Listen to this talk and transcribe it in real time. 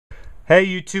Hey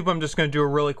YouTube, I'm just going to do a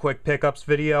really quick pickups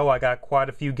video. I got quite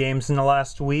a few games in the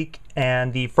last week,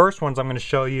 and the first ones I'm going to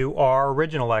show you are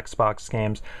original Xbox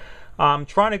games. I'm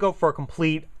trying to go for a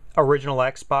complete original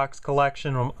Xbox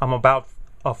collection. I'm about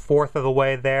a fourth of the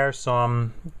way there, so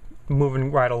I'm moving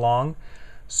right along.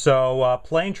 So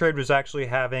Play N Trade was actually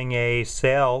having a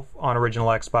sale on original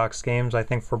Xbox games, I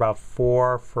think for about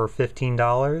 $4 for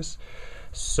 $15.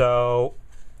 So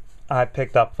I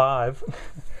picked up 5.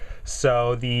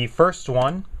 So the first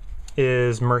one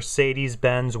is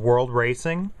Mercedes-Benz World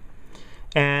Racing,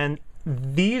 and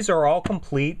these are all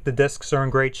complete. The discs are in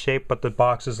great shape, but the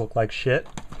boxes look like shit.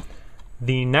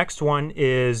 The next one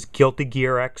is Guilty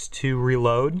Gear X2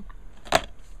 Reload.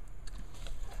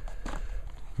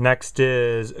 Next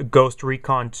is Ghost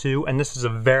Recon 2, and this is a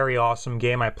very awesome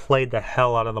game. I played the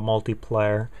hell out of the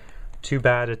multiplayer. Too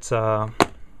bad it's the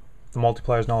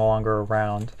multiplayer is no longer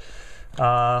around.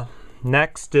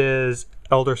 Next is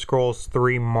Elder Scrolls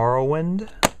 3 Morrowind.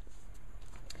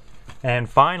 And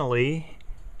finally,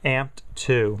 Amped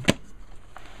 2.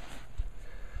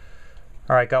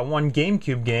 Alright, got one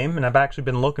GameCube game, and I've actually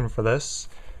been looking for this,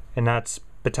 and that's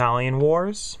Battalion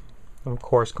Wars. Of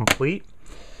course, complete.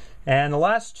 And the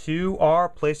last two are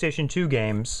PlayStation 2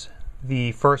 games.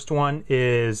 The first one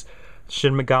is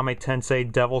Shin Megami Tensei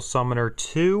Devil Summoner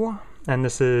 2, and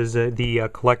this is the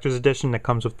collector's edition that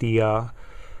comes with the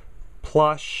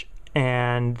plush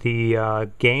and the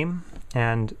game,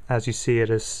 and as you see,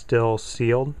 it is still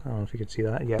sealed. I don't know if you can see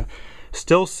that. Yeah,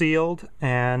 still sealed,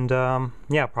 and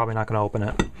yeah, probably not going to open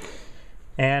it.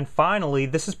 And finally,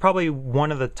 this is probably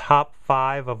one of the top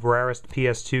 5 of rarest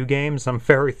PS2 games. I'm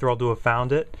very thrilled to have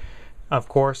found it. Of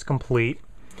course, complete,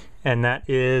 and that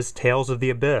is Tales of the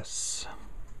Abyss.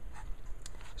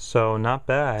 So not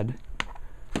bad.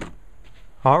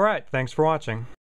 Alright, thanks for watching.